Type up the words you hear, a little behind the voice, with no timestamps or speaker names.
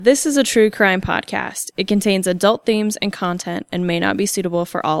This is a true crime podcast. It contains adult themes and content and may not be suitable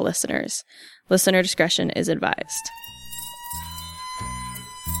for all listeners. Listener discretion is advised.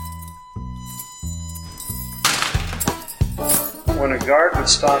 When a guard would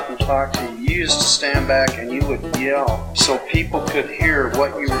stop and talk to you, you used to stand back and you would yell so people could hear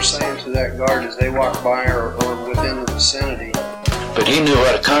what you were saying to that guard as they walked by or within the vicinity. But he knew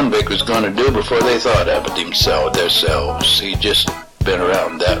what a convict was going to do before they thought of it themselves. He just been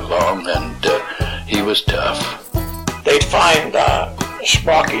around that long, and he was tough. They'd find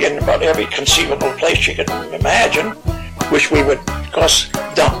Sparky in about every conceivable place you could imagine, which we would, of course,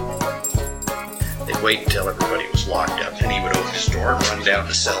 dump. They'd wait until everybody was locked up, and he would open his door and run down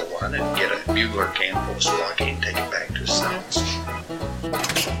to cell one and get a bugler can full of Sparky and take it back to his cells.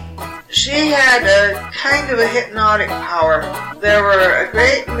 She had a kind of a hypnotic power. There were a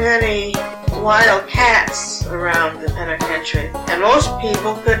great many wild cats around the penitentiary, and most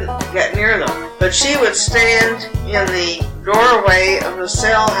people couldn't get near them. But she would stand in the doorway of the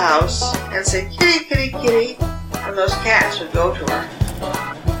cell house and say, "Kitty, kitty, kitty," and those cats would go to her.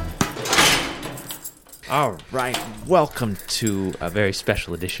 All right, welcome to a very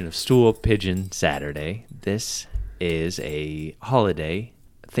special edition of Stool Pigeon Saturday. This is a holiday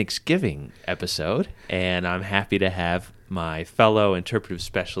Thanksgiving episode, and I'm happy to have my fellow interpretive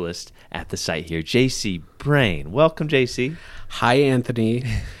specialist at the site here, J.C. Brain. Welcome, J.C. Hi, Anthony.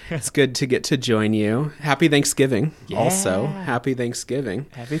 It's good to get to join you. Happy Thanksgiving. Yeah. Also, happy Thanksgiving.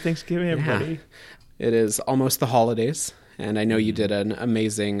 Happy Thanksgiving, everybody. Yeah. It is almost the holidays, and I know you did an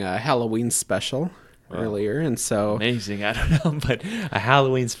amazing Halloween special earlier, and so... Amazing, I don't know, but a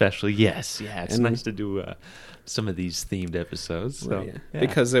Halloween special, yes. Yeah, it's nice to do some of these themed episodes. So, right, yeah.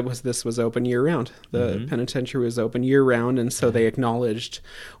 Because this was open year-round. The penitentiary was open year-round, and so they acknowledged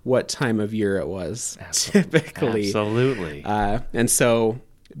what time of year it was, typically. Absolutely. And so,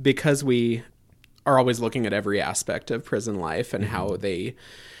 because we are always looking at every aspect of prison life and how they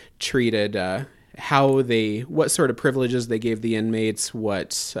treated, what sort of privileges they gave the inmates,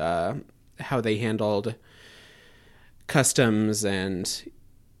 how they handled customs and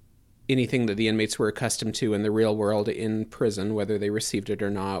anything that the inmates were accustomed to in the real world in prison, whether they received it or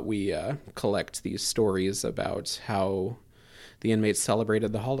not, we collect these stories about how the inmates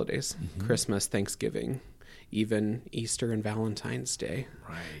celebrated the holidays, Christmas, Thanksgiving, even Easter and Valentine's Day.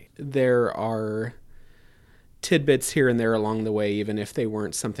 Right. There are tidbits here and there along the way, even if they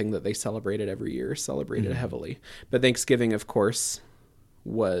weren't something that they celebrated every year, celebrated heavily. But Thanksgiving, of course,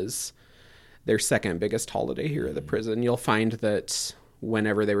 was their second biggest holiday here at the prison. You'll find that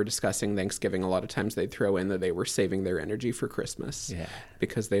whenever they were discussing Thanksgiving, a lot of times they'd throw in that they were saving their energy for Christmas. Yeah.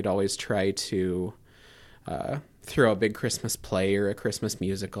 Because they'd always try to throw a big Christmas play or a Christmas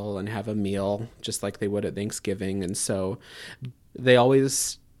musical and have a meal just like they would at Thanksgiving. And so they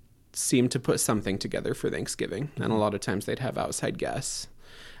always seemed to put something together for Thanksgiving. And a lot of times they'd have outside guests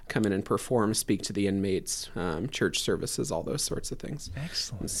come in and perform, speak to the inmates, church services, all those sorts of things.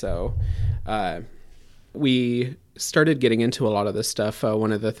 Excellent. And so we started getting into a lot of this stuff.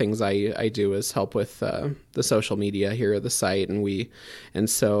 One of the things I do is help with the social media here at the site, and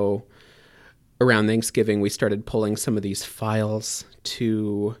so around Thanksgiving we started pulling some of these files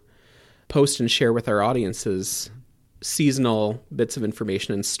to post and share with our audiences seasonal bits of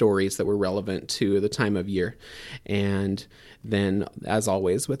information and stories that were relevant to the time of year. And then, as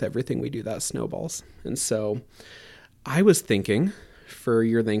always, with everything we do, that snowballs. And so I was thinking for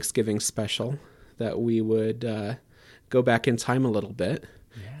your Thanksgiving special that we would go back in time a little bit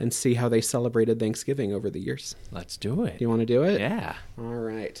and see how they celebrated Thanksgiving over the years. Let's do it. You want to do it? Yeah. All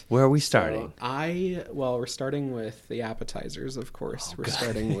right. Where are we starting? So we're starting with the appetizers, of course. We're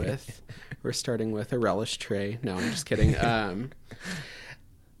starting with a relish tray. No, I'm just kidding.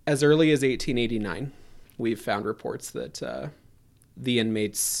 As early as 1889, we've found reports that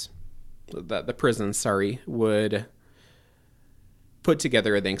the prison, would put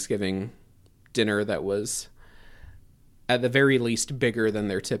together a Thanksgiving dinner that was at the very least bigger than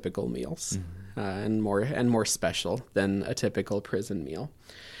their typical meals, and more special than a typical prison meal.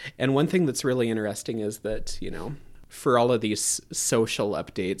 And one thing that's really interesting is that, for all of these social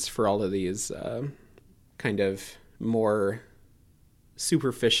updates, for all of these kind of more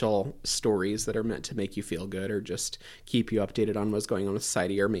superficial stories that are meant to make you feel good or just keep you updated on what's going on with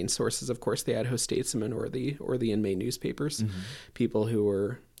society, our main sources, of course, the Idaho Statesman or the inmate newspapers, people who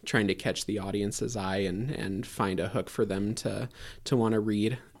were trying to catch the audience's eye and find a hook for them to want to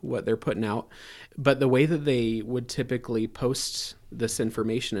read what they're putting out. But the way that they would typically post this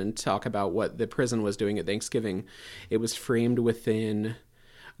information and talk about what the prison was doing at Thanksgiving, it was framed within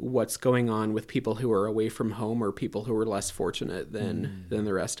what's going on with people who are away from home or people who are less fortunate than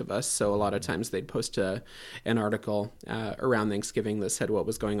the rest of us. So a lot of times they'd post an article around Thanksgiving that said what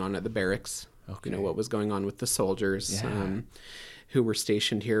was going on at the barracks, what was going on with the soldiers who were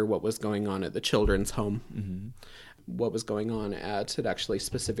stationed here, what was going on at the children's home, what was going on at, it actually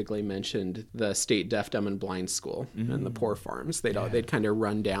specifically mentioned the state deaf, dumb, and blind school and the poor farms. They'd kind of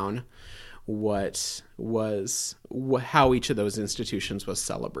run down how each of those institutions was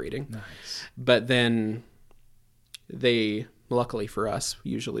celebrating. Nice. But then they, luckily for us,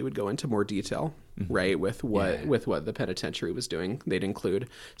 usually would go into more detail, right, with what the penitentiary was doing. They'd include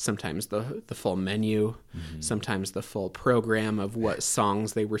sometimes the full menu, sometimes the full program of what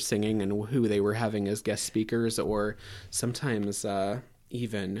songs they were singing and who they were having as guest speakers, or sometimes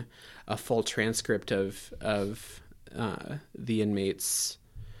even a full transcript of the inmates',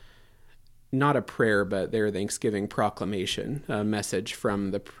 not a prayer, but their Thanksgiving proclamation, a message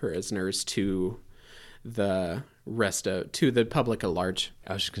from the prisoners to the to the public at large.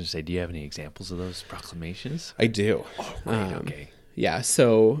 I was just going to say, do you have any examples of those proclamations? I do. Oh, right, okay. Yeah,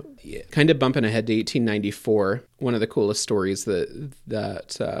 so kind of bumping ahead to 1894, one of the coolest stories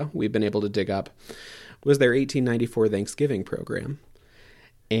that we've been able to dig up was their 1894 Thanksgiving program.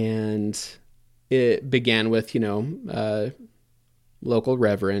 And it began with, local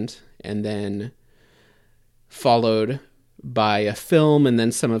reverend, and then followed by a film, and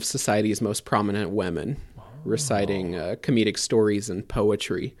then some of society's most prominent women reciting comedic stories and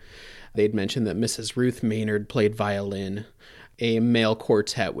poetry. They'd mentioned that Mrs. Ruth Maynard played violin. A male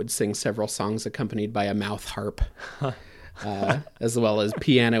quartet would sing several songs accompanied by a mouth harp, as well as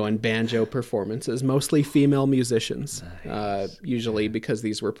piano and banjo performances, mostly female musicians, usually because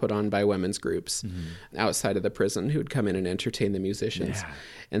these were put on by women's groups outside of the prison who would come in and entertain the musicians. Yeah.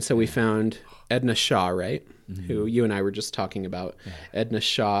 And so we found Edna Shaw, right, who you and I were just talking about. Yeah. Edna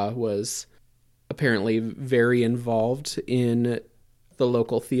Shaw was apparently very involved in the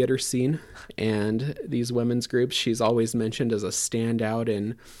local theater scene and these women's groups. She's always mentioned as a standout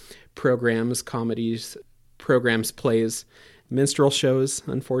in programs, comedies, plays, minstrel shows,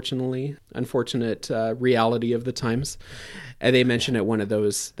 unfortunate reality of the times. And they mentioned at one of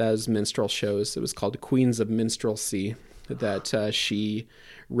those minstrel shows, it was called Queens of Minstrelsy, that she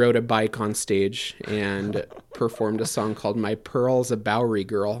rode a bike on stage and performed a song called My Pearl's a Bowery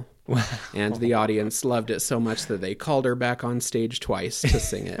Girl. And the audience loved it so much that they called her back on stage twice to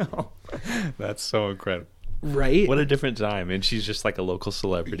sing it. That's so incredible. Right? What a different time. And she's just like a local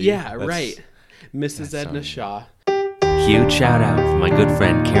celebrity. Yeah, right. Mrs. Edna Shaw. Huge shout out to my good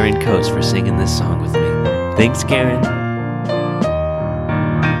friend Karen Coates for singing this song with me. Thanks, Karen.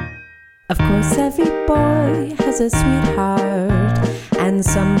 Of course, every boy has a sweetheart, and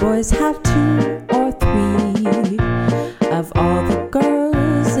some boys have 2 or 3. Of all the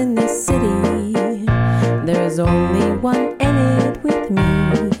girls in this city, there's only one in it with me.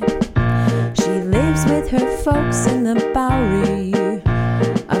 She lives with her folks in the Bowery,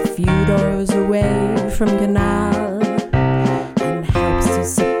 a few doors away from Canal, and helps to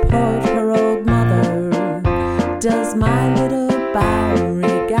support her old mother, does my little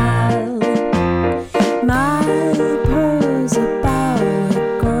Bowery gal. My Pearl's a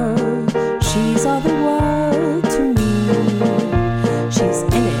Bowery girl, she's all the world to me. She's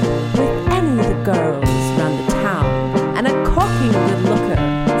in it with any of the girls round the town, and a corking good looker,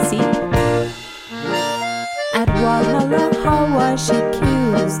 see? At Walhalla Hawa she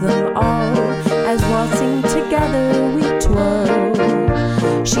kills them all, as waltzing together we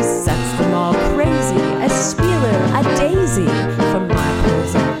twirl. She sets them all crazy, a spieler, a daisy, for my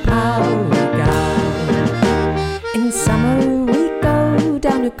Pearl's a Bowery gal. In summer we go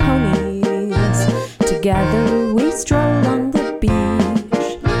down to Coney's, together we stroll on the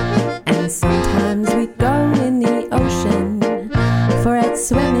beach, and sometimes we go in the ocean, for at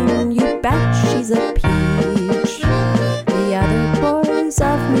swimming you bet she's a peach. The other boys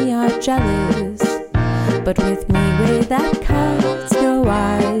of me are jealous, but with me where that cuts no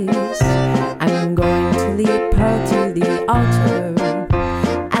ice. I'm going to lead Pearl to the altar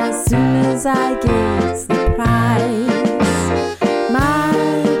as soon as I get the prize. My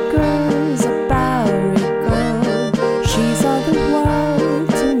girl's a Bowery girl, she's all the world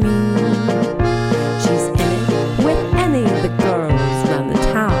to me. She's in it with any of the girls round the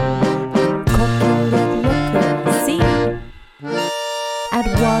town, and corking good looker, see? At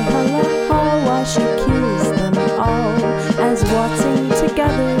Walhalla Hawa she kills them all, as waltzing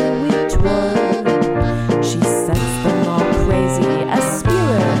together we twirl. She sets them all crazy, a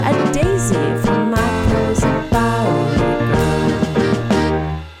spieler, a daisy, for my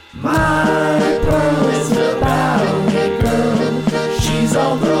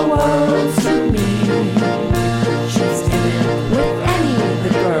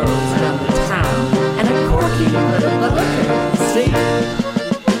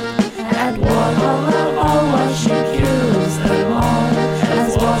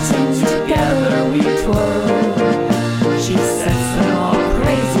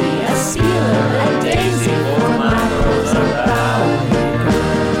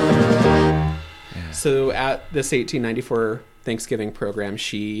at this 1894 Thanksgiving program,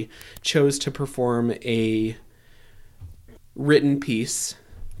 she chose to perform a written piece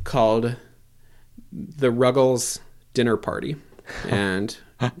called The Ruggles Dinner Party. And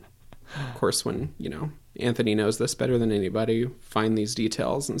of course, when, Anthony knows this better than anybody, find these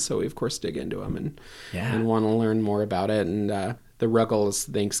details. And so we, of course, dig into them and want to learn more about it. And the Ruggles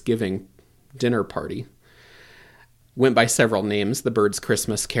Thanksgiving Dinner Party went by several names: the Birds'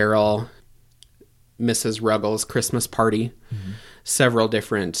 Christmas Carol, Mrs. Ruggles' Christmas Party, several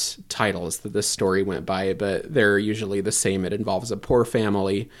different titles that this story went by, but they're usually the same. It involves a poor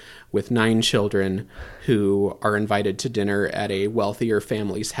family with 9 children who are invited to dinner at a wealthier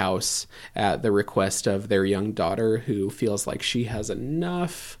family's house at the request of their young daughter, who feels like she has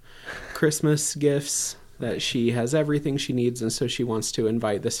enough Christmas gifts, that she has everything she needs, and so she wants to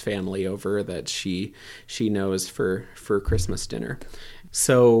invite this family over that she knows for Christmas dinner.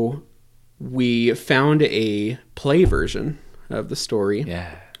 So we found a play version of the story.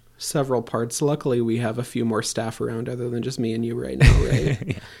 Yeah. Several parts. Luckily, we have a few more staff around other than just me and you right now, right?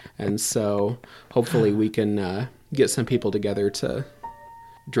 Yeah. And so hopefully we can get some people together to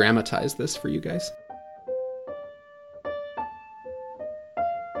dramatize this for you guys.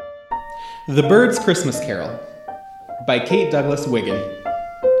 The Birds' Christmas Carol by Kate Douglas Wiggin.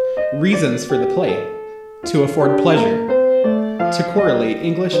 Reasons for the play: to afford pleasure, to correlate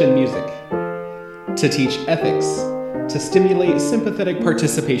English and music, to teach ethics, to stimulate sympathetic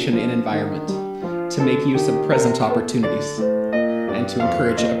participation in environment, to make use of present opportunities, and to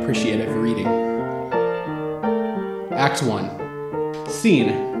encourage appreciative reading. Act 1.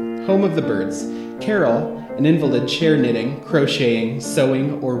 Scene: home of the Birds. Carol, an invalid, chair knitting, crocheting,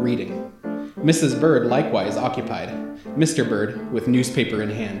 sewing, or reading. Mrs. Bird likewise occupied. Mr. Bird with newspaper in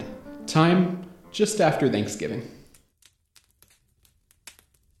hand. Time: just after Thanksgiving.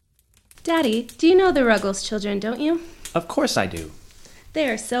 Daddy, do you know the Ruggles children, don't you? Of course I do. They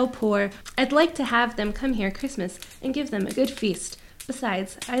are so poor. I'd like to have them come here Christmas and give them a good feast.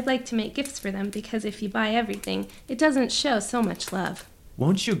 Besides, I'd like to make gifts for them because if you buy everything, it doesn't show so much love.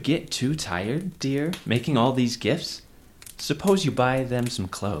 Won't you get too tired, dear, making all these gifts? Suppose you buy them some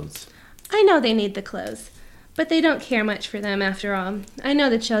clothes. I know they need the clothes, but they don't care much for them after all. I know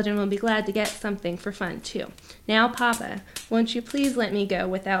the children will be glad to get something for fun, too. Now, Papa, won't you please let me go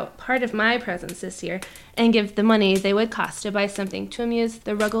without part of my presents this year and give the money they would cost to buy something to amuse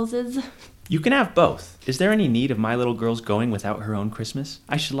the Ruggleses? You can have both. Is there any need of my little girl's going without her own Christmas?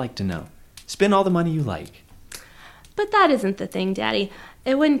 I should like to know. Spend all the money you like. But that isn't the thing, Daddy.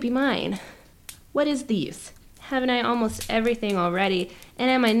 It wouldn't be mine. What is the use? Haven't I almost everything already? And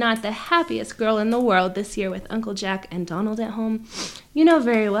am I not the happiest girl in the world this year with Uncle Jack and Donald at home? You know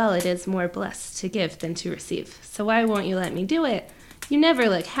very well it is more blessed to give than to receive. So why won't you let me do it? You never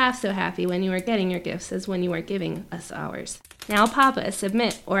look half so happy when you are getting your gifts as when you are giving us ours. Now, Papa,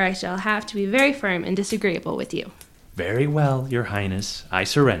 submit, or I shall have to be very firm and disagreeable with you. Very well, Your Highness. I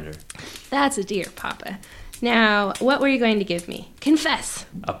surrender. That's a dear, Papa. Now, what were you going to give me? Confess!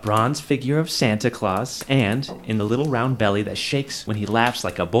 A bronze figure of Santa Claus, and in the little round belly that shakes when he laughs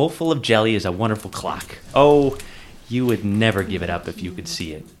like a bowl full of jelly is a wonderful clock. Oh, you would never give it up if you could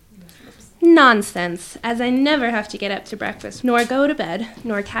see it. Nonsense, as I never have to get up to breakfast, nor go to bed,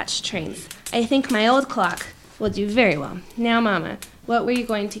 nor catch trains. I think my old clock will do very well. Now, Mama, what were you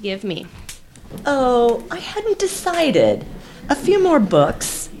going to give me? Oh, I hadn't decided. A few more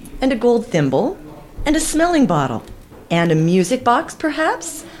books, and a gold thimble, and a smelling bottle, and a music box,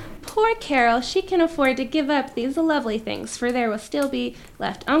 perhaps? Poor Carol, she can afford to give up these lovely things, for there will still be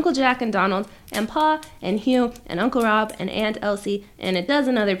left Uncle Jack and Donald, and Pa, and Hugh, and Uncle Rob, and Aunt Elsie, and a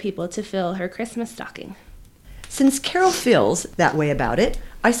dozen other people to fill her Christmas stocking. Since Carol feels that way about it,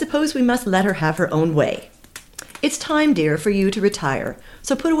 I suppose we must let her have her own way. It's time, dear, for you to retire,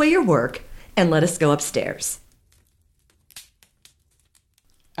 so put away your work and let us go upstairs.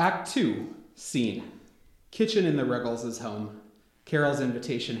 Act 2. Scene: kitchen in the Ruggles' home. Carol's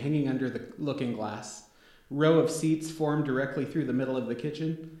invitation hanging under the looking glass. Row of seats formed directly through the middle of the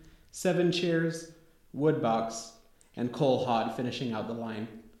kitchen. 7 chairs, wood box, and coal hod finishing out the line.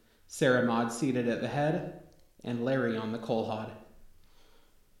 Sarah Maud seated at the head, and Larry on the coal hod.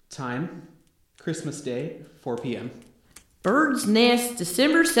 Time: Christmas Day, 4 p.m. Bird's Nest,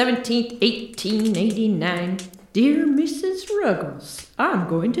 December 17th, 1889. Dear Mrs. Ruggles, I'm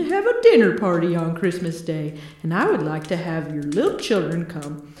going to have a dinner party on Christmas Day, and I would like to have your little children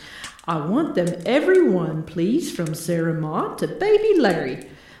come. I want them every one, please, from Sarah Maud to baby Larry.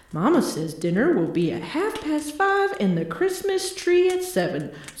 Mama says dinner will be at 5:30 and the Christmas tree at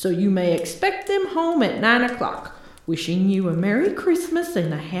 7, so you may expect them home at 9 o'clock. Wishing you a Merry Christmas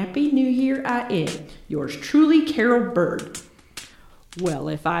and a Happy New Year I am. Yours truly, Carol Bird. Well,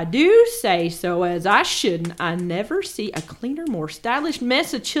 if I do say so as I shouldn't, I never see a cleaner, more stylish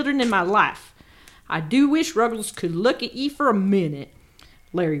mess of children in my life. I do wish Ruggles could look at ye for a minute.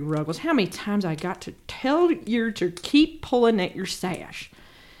 Larry Ruggles, how many times I got to tell yer to keep pulling at your sash?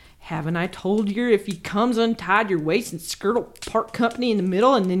 Haven't I told yer if ye comes untied your waist and skirt'll part company in the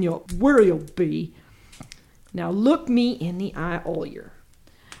middle and then where you'll be? Now look me in the eye, all yer.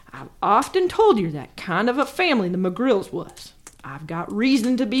 I've often told yer that kind of a family the McGrills was. I've got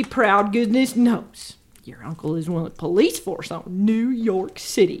reason to be proud, goodness knows. Your uncle is one of the police force on New York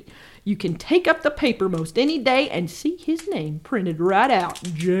City. You can take up the paper most any day and see his name printed right out,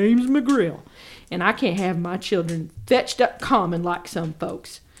 James McGrill. And I can't have my children fetched up common like some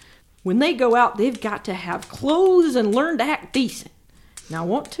folks. When they go out, they've got to have clothes and learn to act decent. Now I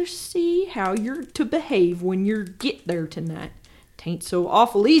want to see how you're to behave when you get there tonight. 'Tain't so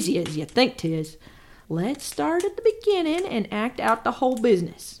awful easy as you think 'tis. Let's start at the beginning and act out the whole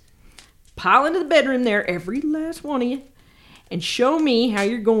business. Pile into the bedroom there, every last one of you, and show me how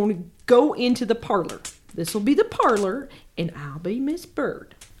you're going to go into the parlor. This'll be the parlor, and I'll be Miss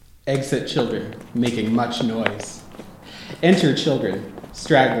Bird. Exit children, making much noise. Enter children,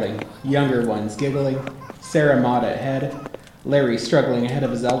 straggling, younger ones giggling, Sarah Maud at head, Larry struggling ahead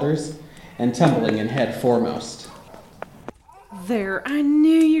of his elders, and tumbling in head foremost. There, I knew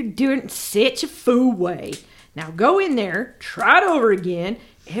you'd do it in such a fool way. Now go in there, try it over again,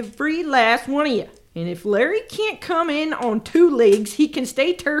 every last one of you. And if Larry can't come in on 2 legs, he can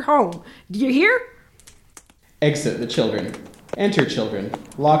stay ter home. Do you hear? Exit the children. Enter children,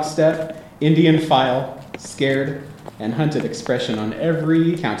 lockstep, Indian file, scared, and hunted expression on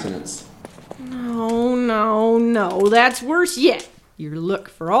every countenance. No, that's worse yet. You look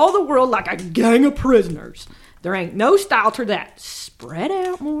for all the world like a gang of prisoners. There ain't no style to that. Spread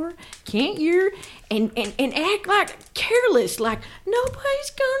out more, can't you? And act like careless, like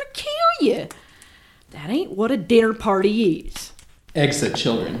nobody's gonna kill you. That ain't what a dinner party is. Exit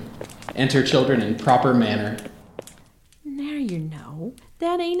children. Enter children in proper manner. Now you know,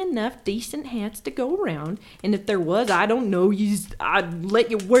 that ain't enough decent hats to go around. And if there was, I don't know, I'd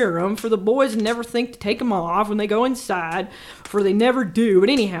let you wear 'em, for the boys never think to take 'em off when they go inside, for they never do. But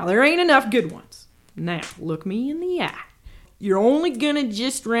anyhow, there ain't enough good ones. Now, look me in the eye. You're only gonna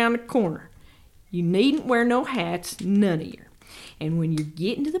just round the corner. You needn't wear no hats, none of you. And when you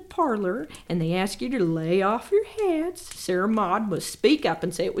get into the parlor and they ask you to lay off your hats, Sarah Maud must speak up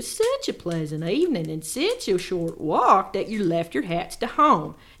and say it was such a pleasant evening and such a short walk that you left your hats to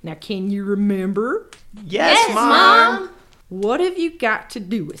home. Now, can you remember? Yes, Mom. What have you got to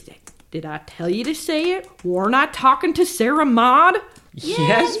do with it? Did I tell you to say it? Weren't I talking to Sarah Maud?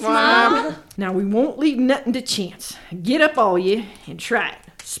 Yes, Mom. Now, we won't leave nothing to chance. Get up, all you, and try it.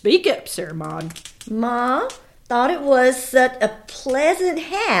 Speak up, Sarah Maud. Ma thought it was such a pleasant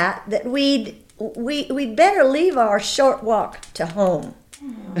hat that we'd better leave our short walk to home.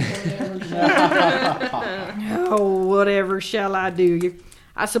 Oh, whatever shall I do?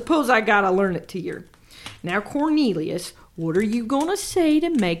 I suppose I gotta learn it to you. Now, Cornelius, what are you gonna say to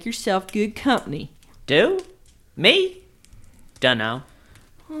make yourself good company? Do? Me? Dunno.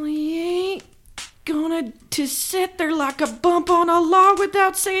 Well, you ain't gonna to sit there like a bump on a log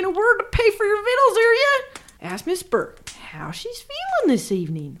without saying a word to pay for your victuals, are you? Ask Miss Bird how she's feeling this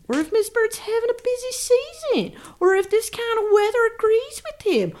evening, or if Miss Bird's having a busy season, or if this kind of weather agrees with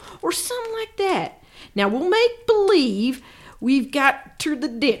him, or something like that. Now, we'll make believe we've got to the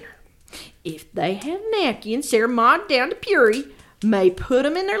dinner. If they have napkins, Sarah Maud down to Puri may put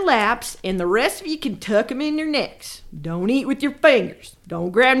them in their laps, and the rest of you can tuck them in your necks. Don't eat with your fingers. Don't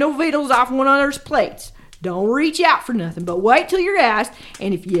grab no victuals off one another's plates. Don't reach out for nothing, but wait till you're asked,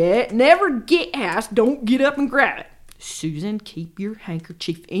 and if you never get asked, don't get up and grab it. Susan, keep your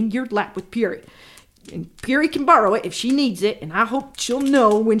handkerchief in your lap with Puri. And Puri can borrow it if she needs it, and I hope she'll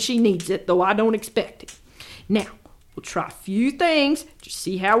know when she needs it, though I don't expect it. Now, we'll try a few things, just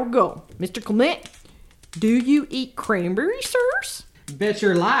see how we'll go. Mr. Clement, do you eat cranberry, sirs? Bet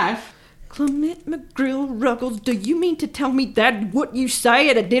your life. Clement McGrill Ruggles, do you mean to tell me that what you say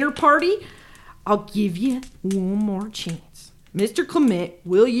at a dinner party? I'll give you one more chance. Mr. Clement,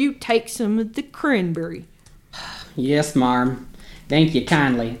 will you take some of the cranberry? Yes, marm. Thank you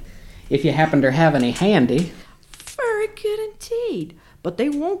kindly. If you happen to have any handy. Very good indeed. But they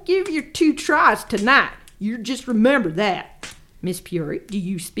won't give you 2 tries tonight. You just remember that. Miss Puri, do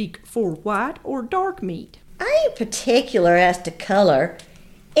you speak for white or dark meat? I ain't particular as to color.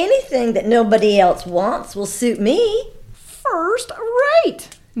 Anything that nobody else wants will suit me. First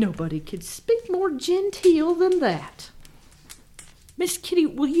rate. Nobody could speak more genteel than that. Miss Kitty,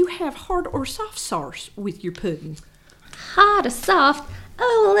 will you have hard or soft sauce with your pudding? Hot or soft?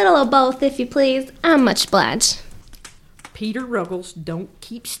 Oh, a little of both, if you please. I'm much obliged. Peter Ruggles, don't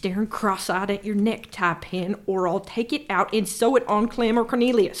keep staring cross-eyed at your necktie pin, or I'll take it out and sew it on Clem or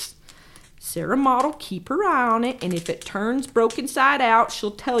Cornelius. Sarah Maud'll keep her eye on it, and if it turns broken side out,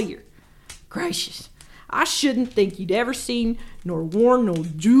 she'll tell you. Gracious, I shouldn't think you'd ever seen nor worn no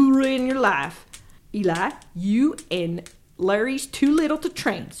jewelry in your life. Eli, you and Larry's too little to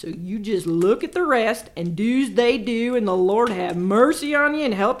train, so you just look at the rest and do's they do, and the Lord have mercy on you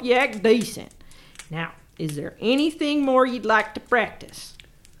and help you act decent. Now, is there anything more you'd like to practice?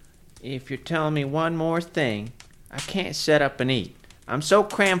 If you're telling me one more thing, I can't set up and eat. I'm so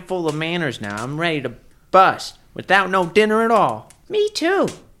crammed full of manners now, I'm ready to bust without no dinner at all. Me too.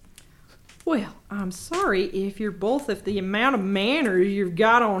 Well, I'm sorry if the amount of manners you've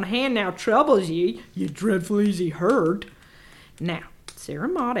got on hand now troubles you, you dreadful easy herd. Now, Sarah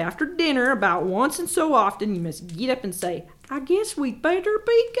Maud, after dinner, about once in so often, you must get up and say, I guess we'd better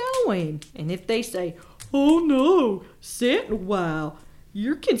be going. And if they say, oh no, sit a while,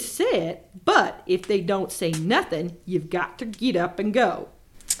 you can sit, but if they don't say nothing, you've got to get up and go.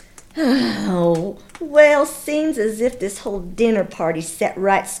 Oh, well, seems as if this whole dinner party set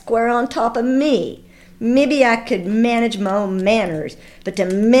right square on top of me. Maybe I could manage my own manners, but to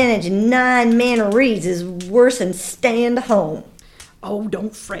manage 9 manneries is worse than staying home. Oh,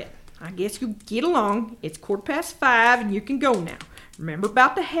 don't fret. I guess you'll get along. It's 5:15 and you can go now. Remember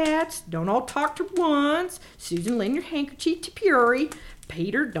about the hats. Don't all talk to once. Susan, lend your handkerchief to Peory.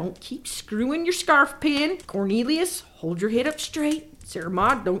 Peter, don't keep screwing your scarf pin. Cornelius, hold your head up straight. Sarah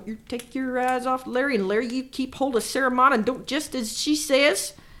Maud, don't you take your eyes off Larry. And Larry, you keep hold of Sarah Maud and don't just as she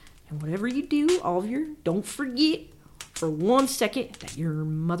says. And whatever you do, all of you, don't forget for 1 second that your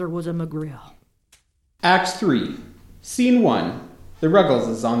mother was a McGrill. Act 3, Scene 1. The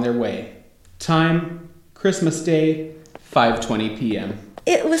Ruggleses on their way. Time, Christmas Day, 5:20 p.m.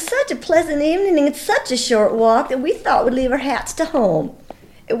 It was such a pleasant evening and such a short walk that we thought we'd leave our hats to home.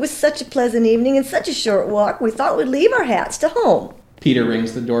 It was such a pleasant evening and such a short walk, we thought we'd leave our hats to home. Peter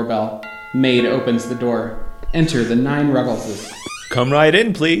rings the doorbell. Maid opens the door. Enter the 9 Ruggleses. Come right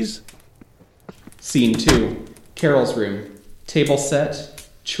in, please. Scene 2. Carol's room. Table set.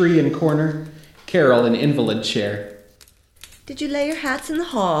 Tree in corner. Carol in invalid chair. Did you lay your hats in the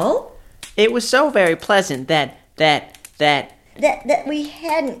hall? It was so very pleasant that we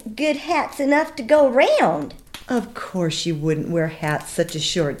hadn't good hats enough to go round. Of course you wouldn't wear hats such a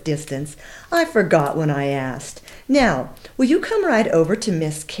short distance. I forgot when I asked. Now, will you come right over to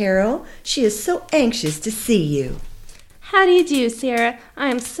Miss Carol? She is so anxious to see you. How do you do, Sarah? I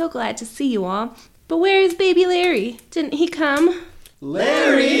am so glad to see you all. But where is baby Larry? Didn't he come?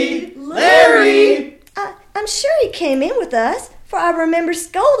 Larry! Larry! I'm sure he came in with us, for I remember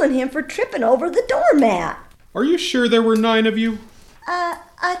scolding him for tripping over the doormat. Are you sure there were 9 of you?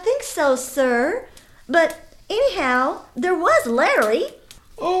 I think so, sir. But anyhow, there was Larry.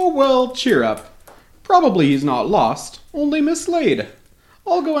 Oh, well, cheer up. Probably he's not lost, only mislaid.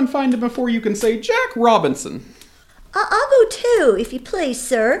 I'll go and find him before you can say Jack Robinson. I'll go too, if you please,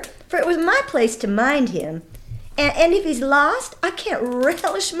 sir, for it was my place to mind him. And if he's lost, I can't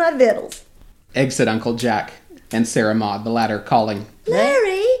relish my victuals. Exit Uncle Jack and Sarah Maud, the latter calling,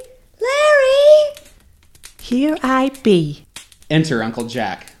 Larry! Larry! Here I be. Enter Uncle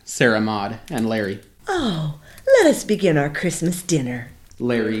Jack, Sarah Maud, and Larry. Oh, let us begin our Christmas dinner.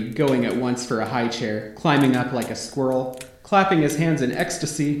 Larry, going at once for a high chair, climbing up like a squirrel, clapping his hands in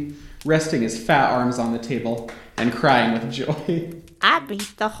ecstasy, resting his fat arms on the table, and crying with joy. I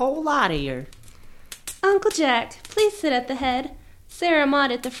beat the whole lot of you. Uncle Jack, please sit at the head. Sarah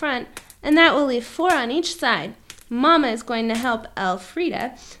Maud at the front, and that will leave 4 on each side. Mama is going to help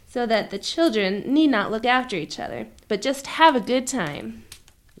Elfrida so that the children need not look after each other, but just have a good time.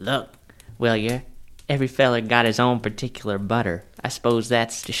 Look, will you? Every feller got his own particular butter. I suppose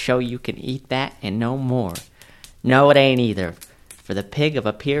that's to show you can eat that and no more. No, it ain't either. For the pig of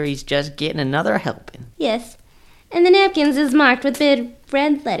a Peary's just getting another helping. Yes, and the napkins is marked with big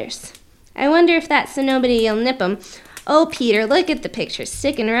red letters. I wonder if that's so nobody'll nip 'em. Oh, Peter, look at the picture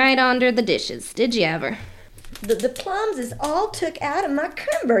sticking right under the dishes. Did you ever? The plums is all took out of my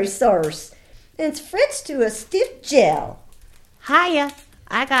cranberry sauce, and it's fritzed to a stiff gel. Hiya,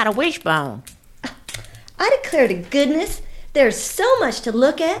 I got a wishbone. I declare to goodness, there's so much to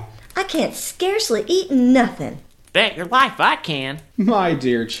look at, I can't scarcely eat nothing. Bet your life I can. My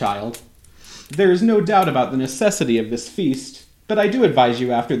dear child, there is no doubt about the necessity of this feast, But I do advise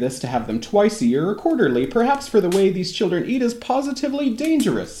you after this to have them twice a year or quarterly, perhaps, for the way these children eat is positively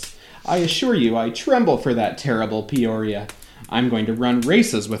dangerous. I assure you, I tremble for that terrible Peoria. I'm going to run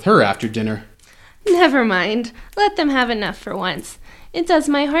races with her after dinner. Never mind. Let them have enough for once. It does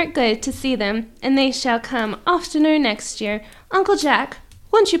my heart good to see them, and they shall come oftener next year. Uncle Jack,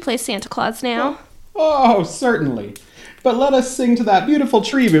 won't you play Santa Claus now? Oh, certainly. But let us sing to that beautiful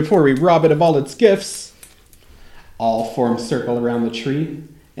tree before we rob it of all its gifts. All form circle around the tree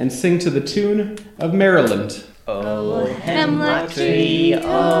and sing to the tune of Maryland. Oh, hemlock tree,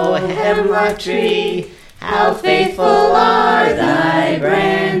 oh, hemlock tree, how faithful are thy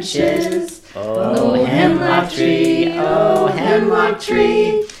branches. Oh, hemlock tree,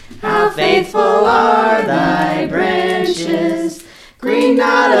 how faithful are thy branches. Green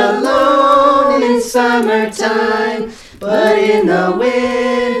not alone in summertime, but in the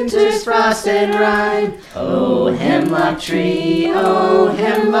winter's frost and rime. Oh, hemlock tree,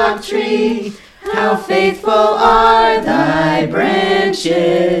 how faithful are thy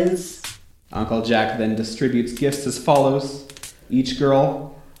branches. Uncle Jack then distributes gifts as follows. Each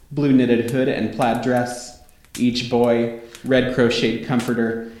girl, blue knitted hood and plaid dress. Each boy, red crocheted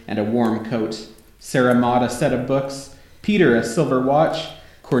comforter and a warm coat. Sarah Maud a set of books. Peter a silver watch.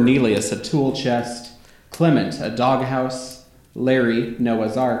 Cornelius a tool chest. Clement a doghouse. Larry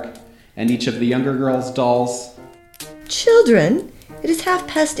Noah's Ark. And each of the younger girls' dolls. Children, it is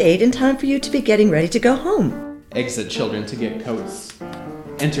 8:30 and time for you to be getting ready to go home. Exit children to get coats.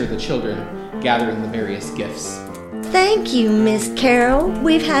 Enter the children, gathering the various gifts. Thank you, Miss Carol.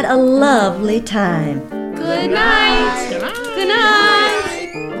 We've had a lovely time. Good night. Good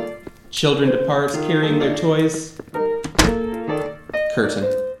night. Children depart, carrying their toys. Curtain.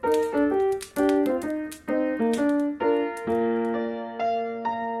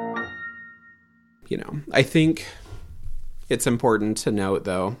 You know, I think it's important to note,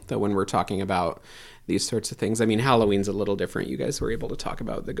 though, that when we're talking about these sorts of things, I mean, Halloween's a little different. You guys were able to talk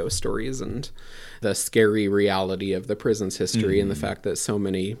about the ghost stories and the scary reality of the prison's history and the fact that so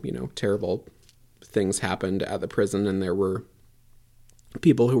many, you know, terrible things happened at the prison, and there were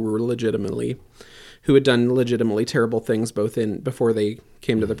people who had done legitimately terrible things both before they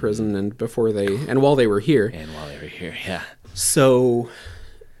came to the prison and while they were here. Yeah. So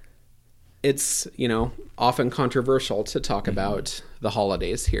it's, you know, often controversial to talk about the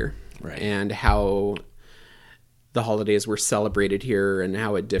holidays here. Right. And how the holidays were celebrated here and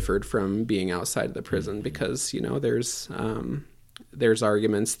how it differed from being outside of the prison, because, you know, there's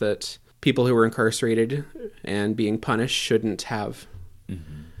arguments that people who were incarcerated and being punished shouldn't have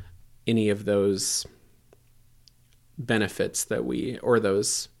any of those benefits or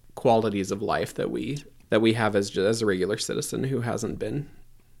those qualities of life that we have as a regular citizen who hasn't been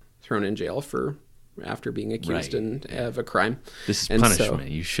thrown in jail after being accused of a crime. This is punishment.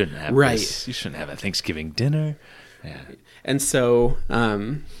 You shouldn't have this. You shouldn't have a Thanksgiving dinner. Yeah. And so,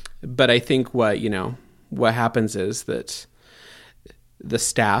 but I think what happens is that the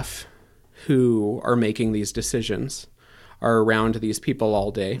staff who are making these decisions are around these people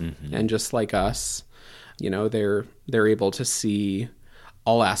all day. And just like us, you know, they're able to see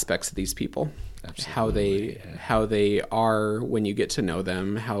all aspects of these people. Absolutely. How they are when you get to know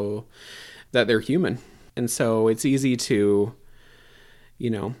them, that they're human. And so it's easy to, you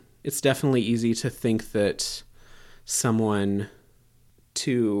know, it's definitely easy to think that someone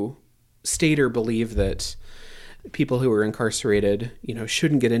to state or believe that people who are incarcerated, you know,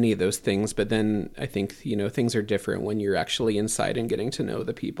 shouldn't get any of those things. But then I think, you know, things are different when you're actually inside and getting to know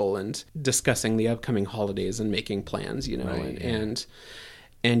the people and discussing the upcoming holidays and making plans, you know,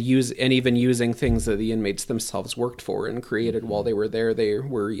 and even using things that the inmates themselves worked for and created while they were there. They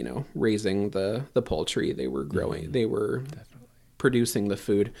were, you know, raising the poultry, they were growing, they were producing the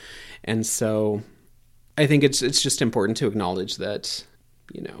food. And so I think it's just important to acknowledge that,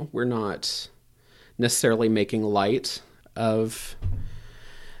 you know, we're not necessarily making light of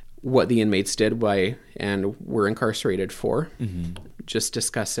what the inmates did and were incarcerated for. Just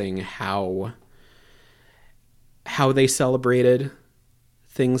discussing how they celebrated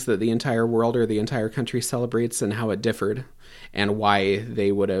things that the entire world or the entire country celebrates, and how it differed, and why they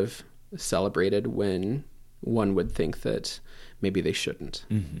would have celebrated when one would think that maybe they shouldn't.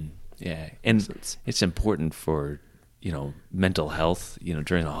 Yeah, and it's important for, you know, mental health, you know,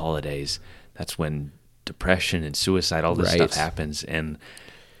 during the holidays. That's when depression and suicide, all this stuff happens, and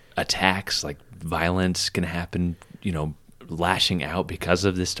attacks, like violence can happen, you know, lashing out because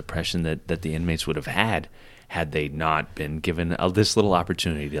of this depression that the inmates would have had they not been given this little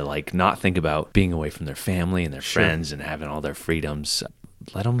opportunity to, like, not think about being away from their family and their friends and having all their freedoms.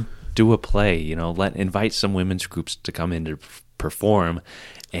 Let them do a play, you know, invite some women's groups to come in to perform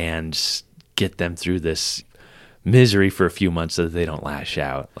and get them through this misery for a few months so that they don't lash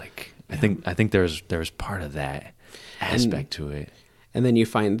out. Like, I think there's part of that aspect to it. And then you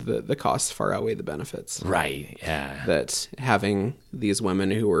find the costs far outweigh the benefits. Right, yeah. That having these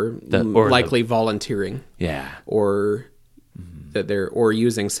women who were likely volunteering. Yeah. Or that or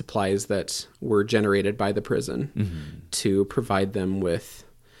using supplies that were generated by the prison to provide them with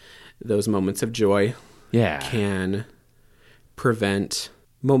those moments of joy. Yeah. Can prevent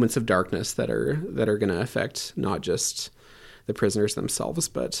moments of darkness that are going to affect not just the prisoners themselves,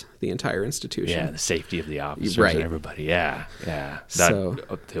 but the entire institution. Yeah, the safety of the officers and everybody. Yeah. So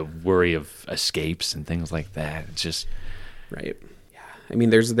the worry of escapes and things like that. It's just right. Yeah, I mean,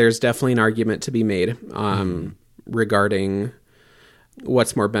 there's definitely an argument to be made regarding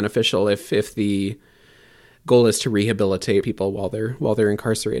what's more beneficial if the goal is to rehabilitate people while they're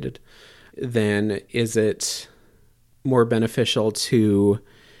incarcerated. Then is it more beneficial to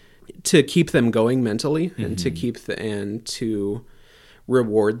keep them going mentally and to to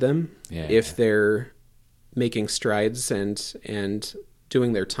reward them if they're making strides and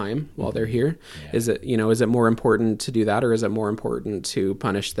doing their time while they're here? Is it more important to do that, or is it more important to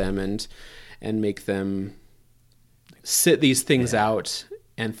punish them and make them sit these things out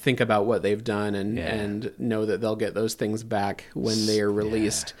and think about what they've done and know that they'll get those things back when they are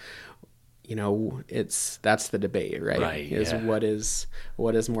released? That's the debate, right? Right. What is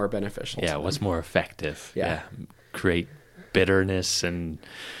more beneficial? Yeah. What's more effective? Yeah. Create bitterness and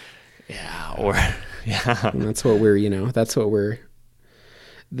And that's what we're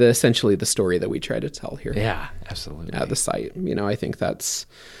essentially the story that we try to tell here. Yeah, absolutely. At the site, I think that's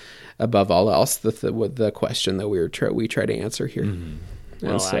above all else the question that we try to answer here.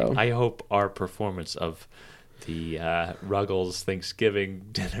 Well, I hope our performance of the Ruggles Thanksgiving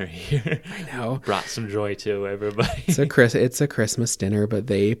dinner here brought some joy to everybody. It's a Christmas dinner, but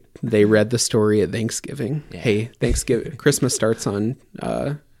they read the story at Thanksgiving. Yeah. Hey, Thanksgiving Christmas starts on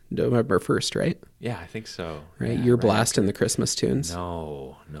November 1st, right? Yeah, I think so. Right, you're blasting the Christmas tunes.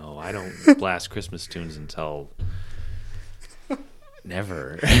 No, I don't blast Christmas tunes until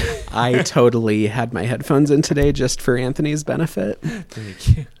never. I totally had my headphones in today just for Anthony's benefit.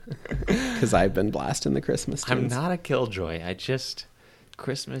 Thank you. Because I've been blasting the Christmas tunes. I'm not a killjoy.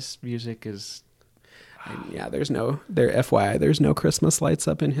 Christmas music is... there's no Christmas lights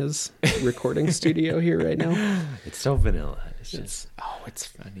up in his recording studio here right now. It's so vanilla. It's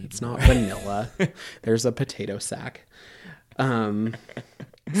not vanilla. There's a potato sack.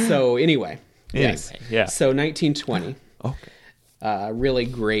 So anyway. Yes. Yeah. So 1920. Okay. Really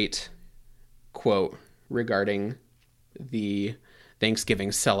great quote regarding the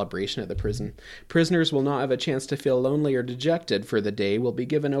Thanksgiving celebration at the prison. Prisoners will not have a chance to feel lonely or dejected, for the day will be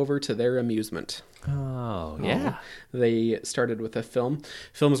given over to their amusement. Oh, yeah. They started with a film.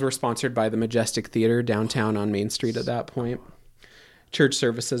 Films were sponsored by the Majestic Theater downtown on Main Street at that point. Church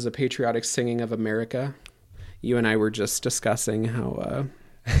services, a patriotic singing of America. You and I were just discussing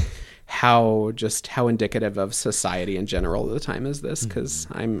how indicative of society in general at the time is this, because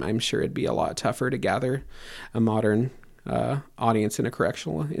I'm sure it'd be a lot tougher to gather a modern audience in a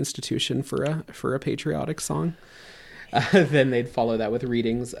correctional institution for a patriotic song. Then they'd follow that with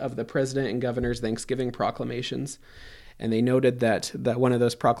readings of the president and governor's Thanksgiving proclamations, and they noted that one of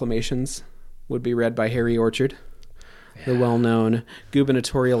those proclamations would be read by Harry Orchard, the well-known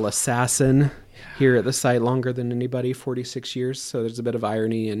gubernatorial assassin here at the site longer than anybody, 46 years. So there's a bit of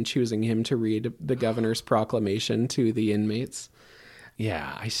irony in choosing him to read the governor's proclamation to the inmates.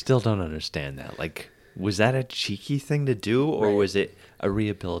 Yeah, I still don't understand that. Like, was that a cheeky thing to do, or was it a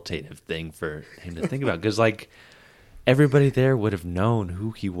rehabilitative thing for him to think about? Because, everybody there would have known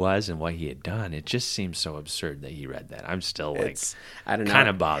who he was and what he had done. It just seems so absurd that he read that. I'm still, I don't know, kind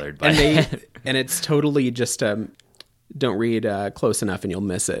of bothered by it. And it's totally just don't read close enough and you'll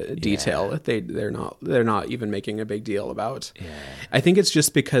miss a detail. They're not even making a big deal about. Yeah. I think it's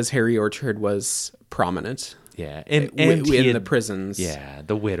just because Harry Orchard was prominent. Yeah, and in the prisons. Yeah,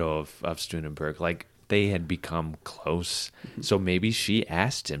 the widow of Steunenberg, they had become close, so maybe she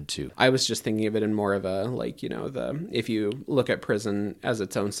asked him to. I was just thinking of it in more of a if you look at prison as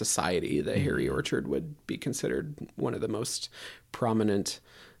its own society, that Harry Orchard would be considered one of the most prominent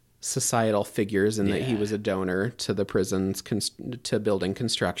societal figures, in that he was a donor to the prisons, to building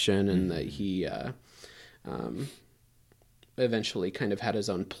construction, and that he eventually kind of had his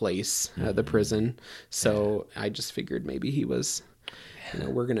own place at the prison. So I just figured maybe he was,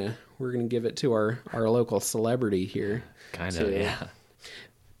 we're gonna give it to our local celebrity here. Kind of, yeah.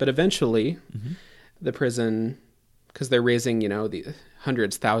 But eventually, the prison, because they're raising the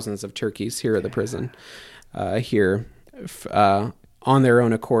hundreds, thousands of turkeys here at the prison here. on their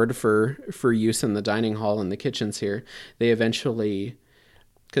own accord for use in the dining hall and the kitchens here. They eventually,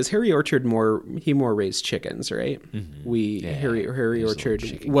 because Harry Orchard more raised chickens, right? Mm-hmm. Harry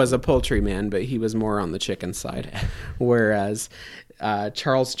Orchard was a poultry man, but he was more on the chicken side, whereas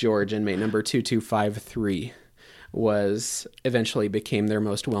Charles George, inmate number 2253, eventually became their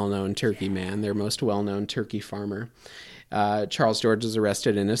most well-known turkey man, their most well-known turkey farmer. Charles George was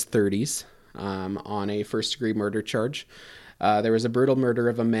arrested in his 30s on a first-degree murder charge. There was a brutal murder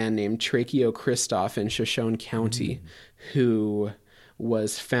of a man named Tracheo Christoph in Shoshone County, who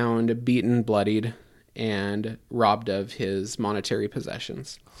was found beaten, bloodied, and robbed of his monetary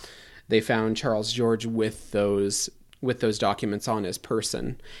possessions. They found Charles George with those documents on his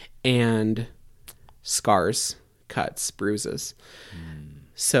person, and scars, cuts, bruises.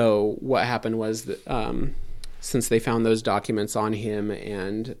 So what happened was that since they found those documents on him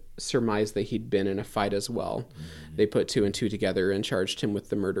and surmised that he'd been in a fight as well, they put 2 and 2 together and charged him with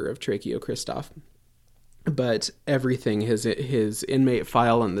the murder of Tracheo Christoph. But everything, his inmate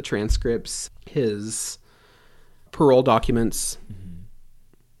file and the transcripts, his parole documents,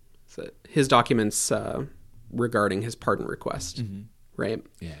 his documents regarding his pardon request, right?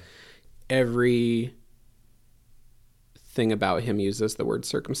 Yeah. Every thing about him uses the word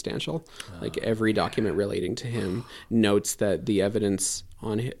circumstantial. Like every document relating to him notes that the evidence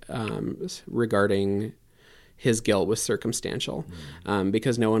on regarding his guilt was circumstantial,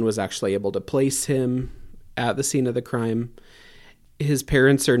 because no one was actually able to place him at the scene of the crime. His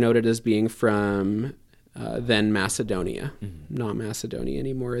parents are noted as being from then Macedonia, not Macedonia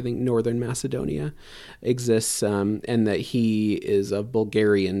anymore. I think Northern Macedonia exists, and that he is of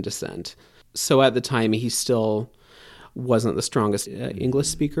Bulgarian descent. So at the time, he still wasn't the strongest English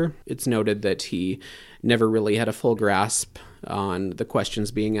speaker. It's noted that he never really had a full grasp on the questions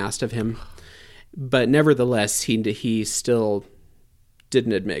being asked of him. But nevertheless, he still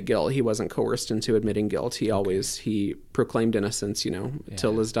didn't admit guilt. He wasn't coerced into admitting guilt. He proclaimed innocence,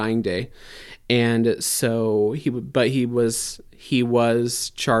 till his dying day. And so he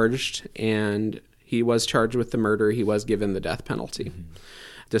was charged, and he was charged with the murder. He was given the death penalty.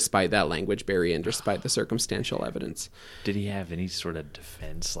 Despite that language barrier and despite the circumstantial evidence. Did he have any sort of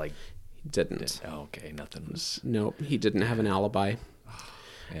defense? He didn't. Okay, nothing was... Nope, he didn't have an alibi.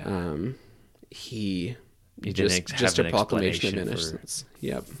 Yeah. He didn't just have a an proclamation of explanation innocence.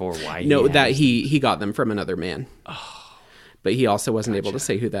 Yep. For why he got them from another man. Oh, but he also wasn't able to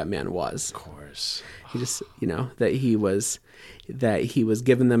say who that man was. Of course. He just, that he was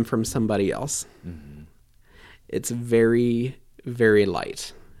given them from somebody else. Mm-hmm. It's very, very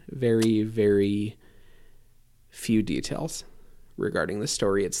light. Very, very few details regarding the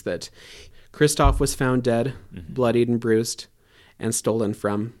story. It's that Christoph was found dead, bloodied and bruised, and stolen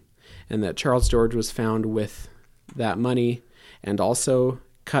from, and that Charles George was found with that money and also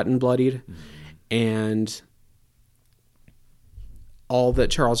cut and bloodied, and all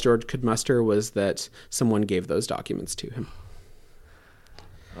that Charles George could muster was that someone gave those documents to him.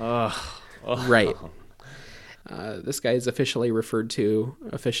 Right. This guy is officially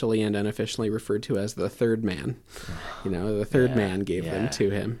and unofficially referred to as the third man. The third man gave them to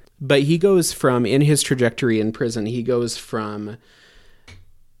him. But he goes from, in his trajectory in prison, he goes from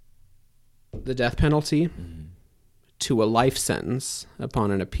the death penalty to a life sentence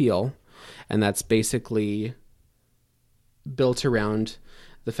upon an appeal. And that's basically built around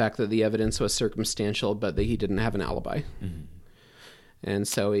the fact that the evidence was circumstantial, but that he didn't have an alibi. And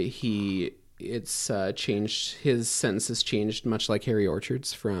so it's changed. His sentence has changed, much like Harry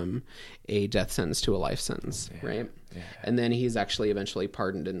Orchard's, from a death sentence to a life sentence, right? Yeah. And then he's actually eventually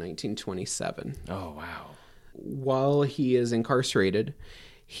pardoned in 1927. Oh, wow. While he is incarcerated,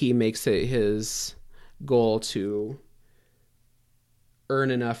 he makes it his goal to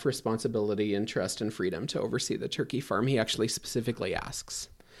earn enough responsibility and trust and freedom to oversee the turkey farm. He actually specifically asks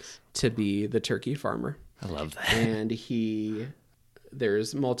to be the turkey farmer. I love that. And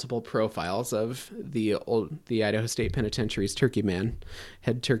there's multiple profiles of the Idaho State Penitentiary's turkey man,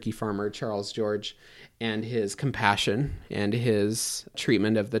 head turkey farmer Charles George, and his compassion and his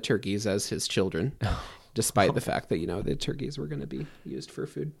treatment of the turkeys as his children, despite the fact that, the turkeys were going to be used for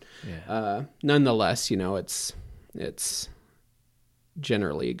food. Yeah. Nonetheless, it's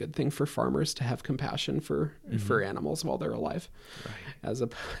generally a good thing for farmers to have compassion for animals while they're alive,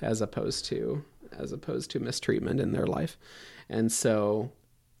 right, as opposed to mistreatment in their life. And so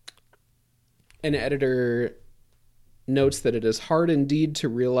an editor notes that it is hard indeed to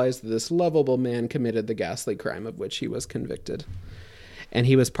realize that this lovable man committed the ghastly crime of which he was convicted. And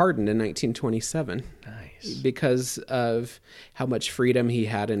he was pardoned in 1927. Nice. because of how much freedom he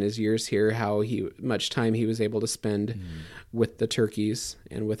had in his years here, how much time he was able to spend with the turkeys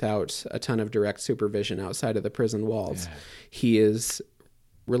and without a ton of direct supervision outside of the prison walls. Yeah. He is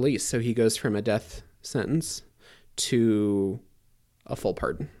released. So he goes from a death sentence to a full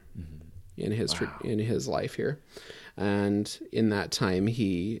pardon in his life here. And in that time,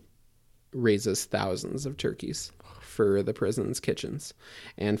 he raises thousands of turkeys for the prison's kitchens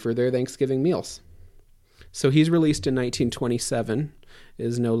and for their Thanksgiving meals. So he's released in 1927,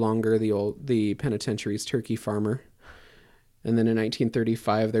 is no longer the penitentiary's turkey farmer. And then in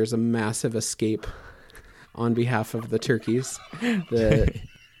 1935, there's a massive escape on behalf of the turkeys.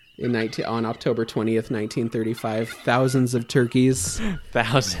 On October 20th, 1935, thousands of turkeys.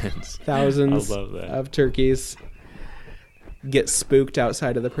 Thousands of turkeys get spooked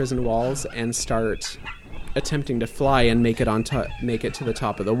outside of the prison walls and start attempting to fly and make it to the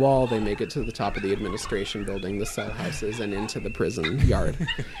top of the wall. They make it to the top of the administration building, the cell houses, and into the prison yard.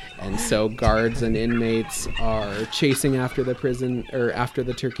 And so guards and inmates are chasing after after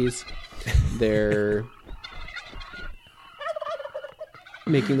the turkeys. They're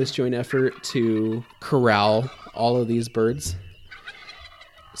making this joint effort to corral all of these birds.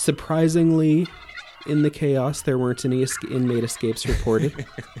 Surprisingly, in the chaos, there weren't any inmate escapes reported.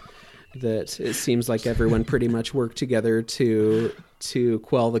 That it seems like everyone pretty much worked together to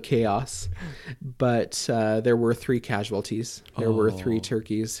quell the chaos. But there were 3 casualties. There were 3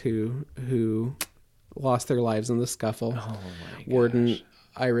 turkeys who lost their lives in the scuffle. Oh my gosh. Warden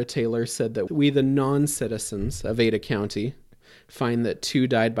Ira Taylor said that we, the non-citizens of Ada County, find that 2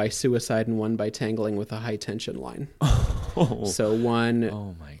 died by suicide and 1 by tangling with a high-tension line. Oh. So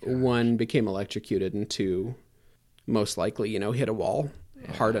one became electrocuted and 2 most likely, hit a wall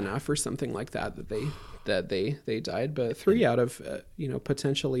hard enough or something like that they died. But 3 out of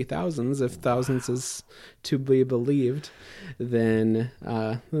potentially thousands, if thousands is to be believed, then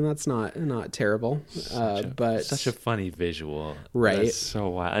that's not terrible. But such a funny visual, right? That's so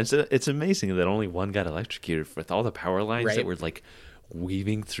wild. It's amazing that only 1 got electrocuted with all the power lines that were like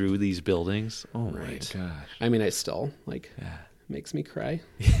weaving through these buildings. Oh my gosh! I mean, it still makes me cry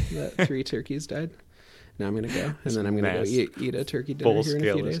that 3 turkeys died. Now I'm going to go, and then I'm going to go eat a turkey dinner here in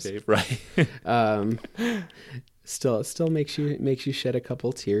a few days. Escape, right? Still makes you shed a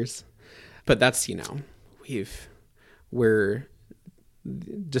couple tears, but that's we're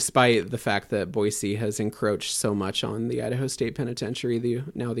despite the fact that Boise has encroached so much on the Idaho State Penitentiary,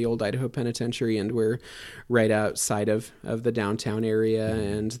 the old Idaho Penitentiary, and we're right outside of the downtown area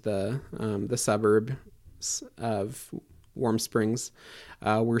and the suburb of Warm Springs.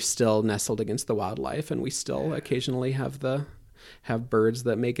 We're still nestled against the wildlife, and we still occasionally have birds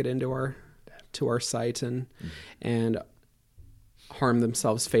that make it into our site and harm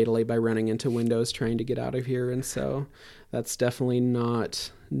themselves fatally by running into windows trying to get out of here. And so that's definitely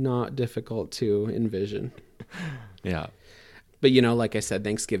not difficult to envision. Yeah. But like I said,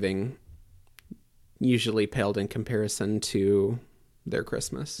 Thanksgiving usually paled in comparison to their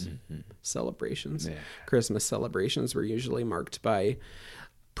Christmas celebrations. Yeah. Christmas celebrations were usually marked by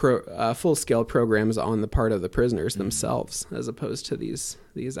full-scale programs on the part of the prisoners themselves, as opposed to these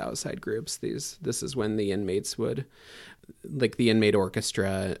outside groups. This is when the inmates would, like the inmate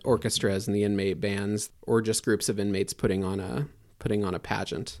orchestras and the inmate bands, or just groups of inmates putting on a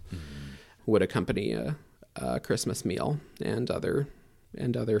pageant, would accompany a Christmas meal and other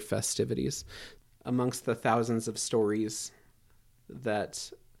festivities. Amongst the thousands of stories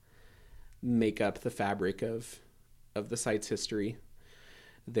that make up the fabric of the site's history,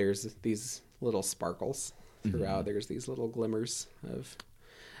 there's these little sparkles throughout. There's these little glimmers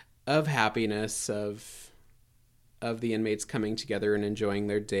of happiness, of the inmates coming together and enjoying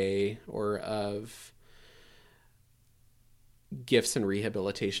their day, or of gifts and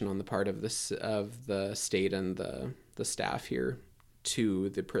rehabilitation on the part of the state and the staff here to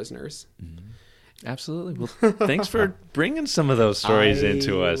the prisoners. Absolutely. Well, thanks for bringing some of those stories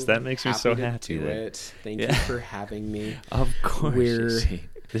into us. That makes me so happy. Thank you for having me. Of course.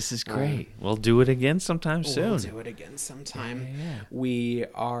 This is great. We'll do it again sometime soon. We'll do it again sometime. Yeah. We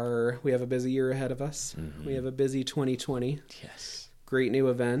have a busy year ahead of us. We have a busy 2020. Yes. Great new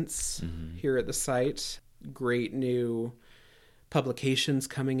events here at the site. Great new publications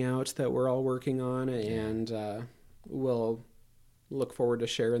coming out that we're all working on, and we'll look forward to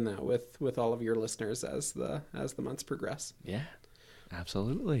sharing that with all of your listeners as the months progress. Yeah,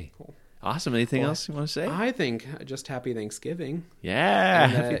 absolutely. Cool. Awesome. Anything else you want to say? I think just happy Thanksgiving. Yeah,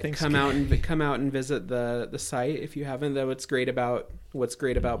 happy Thanksgiving. Come out and visit the site if you haven't. Though what's great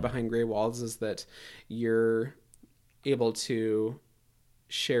about Behind Gray Walls is that you're able to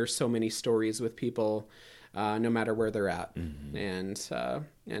share so many stories with people, no matter where they're at.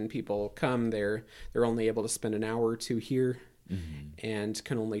 And people come, they're only able to spend an hour or two here, and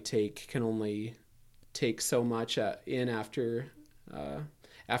can only take so much in after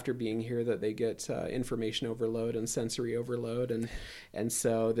being here, that they get information overload and sensory overload, and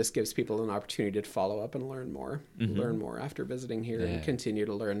so this gives people an opportunity to follow up and learn more after visiting here, and continue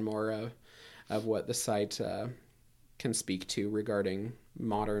to learn more of what the site can speak to regarding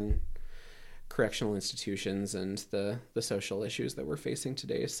modern correctional institutions and the social issues that we're facing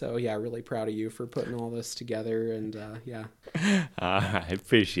today. So yeah, really proud of you for putting all this together, and I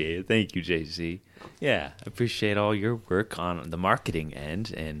appreciate it. Thank you, JC. Yeah, I appreciate all your work on the marketing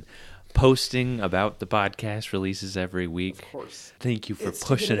end and posting about the podcast releases every week. Of course. Thank you for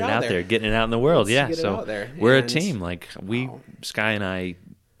pushing it out there, getting it out in the world. So we're a team. Like Sky and I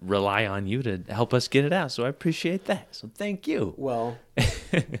rely on you to help us get it out. So I appreciate that. So thank you. Well,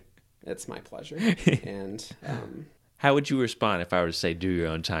 it's my pleasure. And how would you respond if I were to say, do your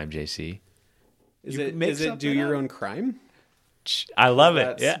own time, JC? Is it do your own crime? I love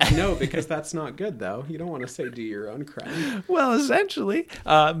it. Yeah. No, because that's not good, though. You don't want to say do your own crime. Well, essentially,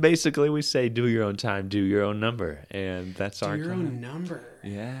 basically, we say do your own time, do your own number. And that's our own number.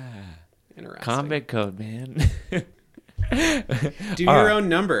 Yeah. Interesting. Convict code, man. Do your own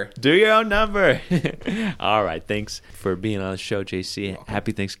number. Do your own number. All right. Thanks for being on the show, JC.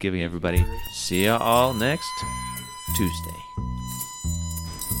 Happy Thanksgiving, everybody. See you all next Tuesday.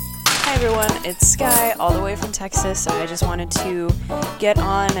 Hi everyone, it's Sky, all the way from Texas. I just wanted to get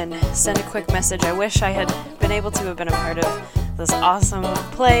on and send a quick message. I wish I had been able to have been a part of this awesome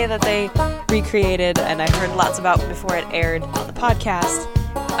play that they recreated, and I heard lots about before it aired on the podcast.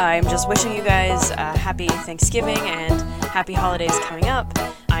 I'm just wishing you guys a happy Thanksgiving and happy holidays coming up.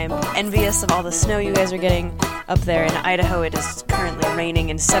 I'm envious of all the snow you guys are getting up there in Idaho. It is currently raining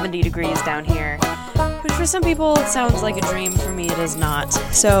and 70 degrees down here, which for some people it sounds like a dream. For me, it is not.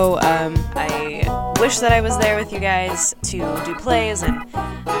 So I wish that I was there with you guys to do plays and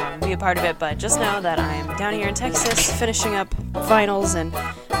be a part of it, but just know that I'm down here in Texas finishing up finals and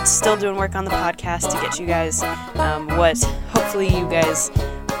still doing work on the podcast to get you guys what hopefully you guys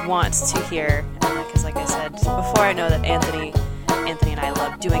want to hear, because like I said before, I know that Anthony and I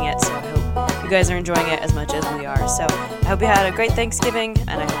love doing it, so I hope you guys are enjoying it as much as we are. So I hope you had a great Thanksgiving,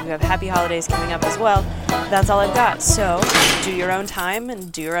 and I hope you have happy holidays coming up as well. That's all I've got, so do your own time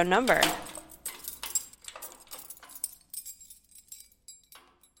and do your own number.